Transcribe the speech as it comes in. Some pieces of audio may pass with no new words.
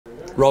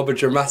Rob, a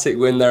dramatic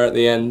win there at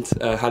the end.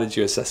 How did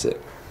you assess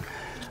it?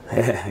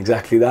 Yeah,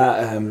 exactly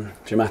that.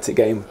 Dramatic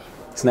game.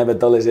 It's never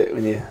dull, is it,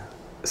 when you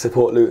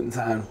support Luton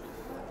Town?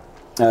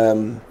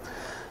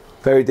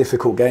 Very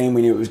difficult game.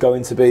 We knew it was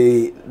going to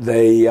be.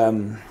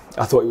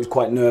 I thought it was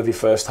quite nervy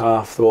first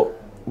half. Thought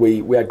we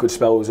had good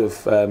spells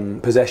of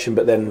possession,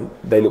 but then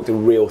they looked a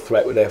real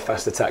threat with their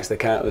fast attacks, their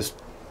counters.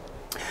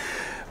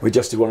 We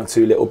adjusted one or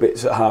two little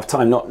bits at half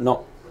time,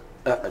 not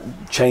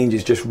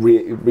changes, just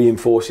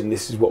reinforcing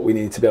this is what we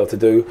need to be able to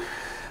do.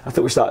 I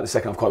thought we started the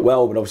second half quite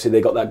well, but obviously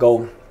they got that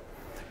goal.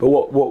 But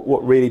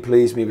what really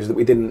pleased me was that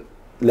we didn't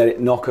let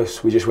it knock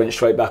us. We just went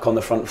straight back on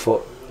the front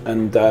foot,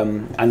 and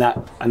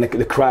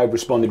the crowd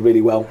responded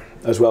really well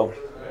as well.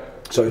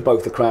 So it was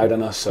both the crowd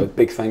and us. So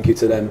big thank you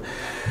to them.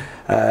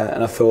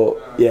 And I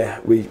thought, yeah,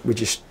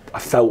 I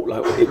felt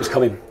like it was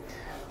coming.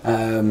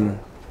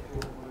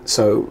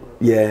 So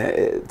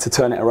yeah, to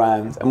turn it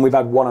around, and we've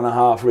had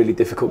 1.5 really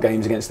difficult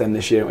games against them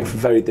this year, for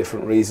very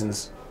different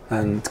reasons.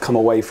 And to come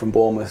away from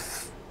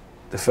Bournemouth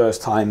the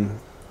first time,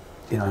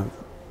 you know,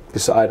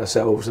 beside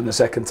ourselves, and the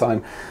second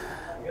time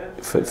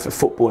for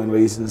footballing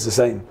reasons the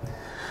same.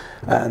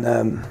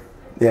 And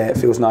yeah, it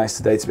feels nice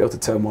today to be able to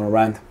turn one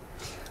around.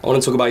 I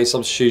want to talk about your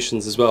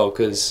substitutions as well,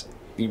 because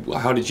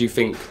how did you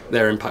think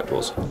their impact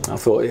was? I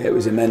thought, yeah, it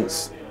was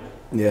immense.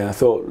 Yeah, I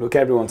thought, look,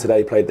 everyone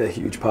today played their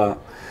huge part,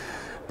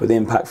 but the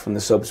impact from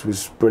the subs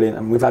was brilliant,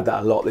 and we've had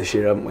that a lot this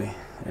year, haven't we?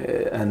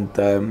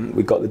 And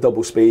we got the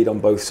double speed on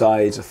both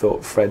sides. I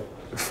thought Fred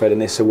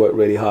and Issa worked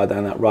really hard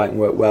down that right and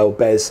worked well.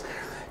 Bez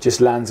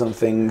just lands on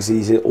things.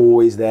 He's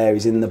always there.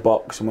 He's in the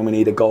box, and when we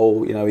need a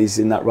goal, you know, he's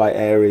in that right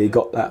area. He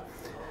got that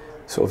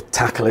sort of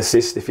tackle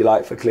assist, if you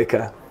like, for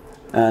Clicker,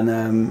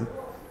 and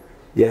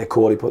yeah,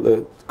 Corley put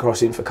the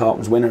cross in for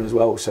Carlton's winner as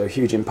well. So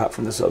huge impact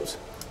from the subs.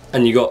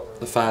 And you got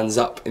the fans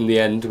up in the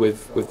end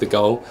with the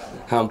goal.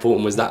 How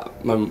important was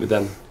that moment with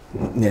them?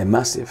 Yeah,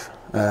 massive.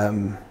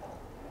 And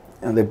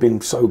they've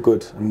been so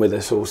good and with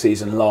us all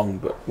season long.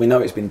 But we know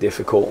it's been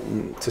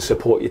difficult to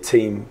support your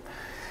team.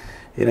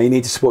 You know, you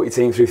need to support your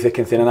team through thick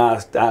and thin, and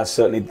ours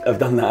certainly have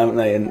done that, haven't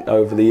they? And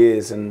over the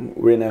years, and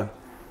we're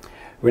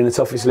in the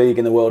toughest league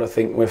in the world. I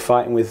think we're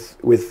fighting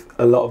with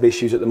a lot of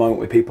issues at the moment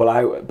with people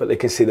out, but they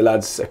can see the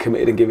lads are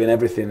committed and giving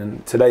everything.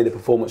 And today the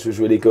performance was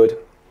really good,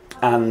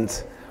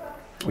 and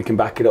we can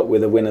back it up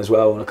with a win as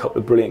well and a couple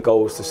of brilliant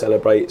goals to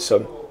celebrate.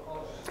 So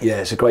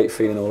yeah, it's a great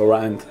feeling all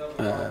around.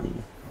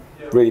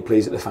 Really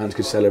pleased that the fans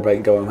could celebrate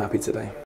and go home happy today.